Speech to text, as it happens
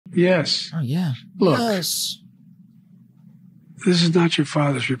Yes. Oh, yeah. Look, yes. This is not your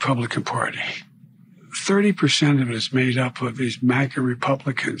father's Republican Party. 30% of it is made up of these MAGA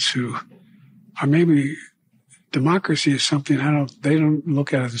Republicans who are maybe democracy is something they don't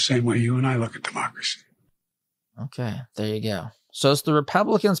look at it the same way you and I look at democracy. Okay, there you go. So it's the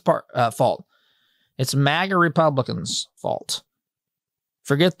Republicans' fault. It's MAGA Republicans' fault.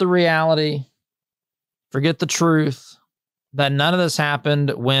 Forget the reality. Forget the truth that none of this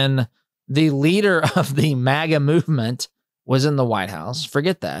happened when the leader of the MAGA movement was in the White House.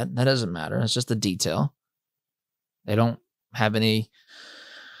 Forget that. That doesn't matter. It's just a detail. They don't have any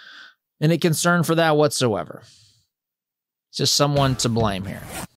concern for that whatsoever. It's just someone to blame here.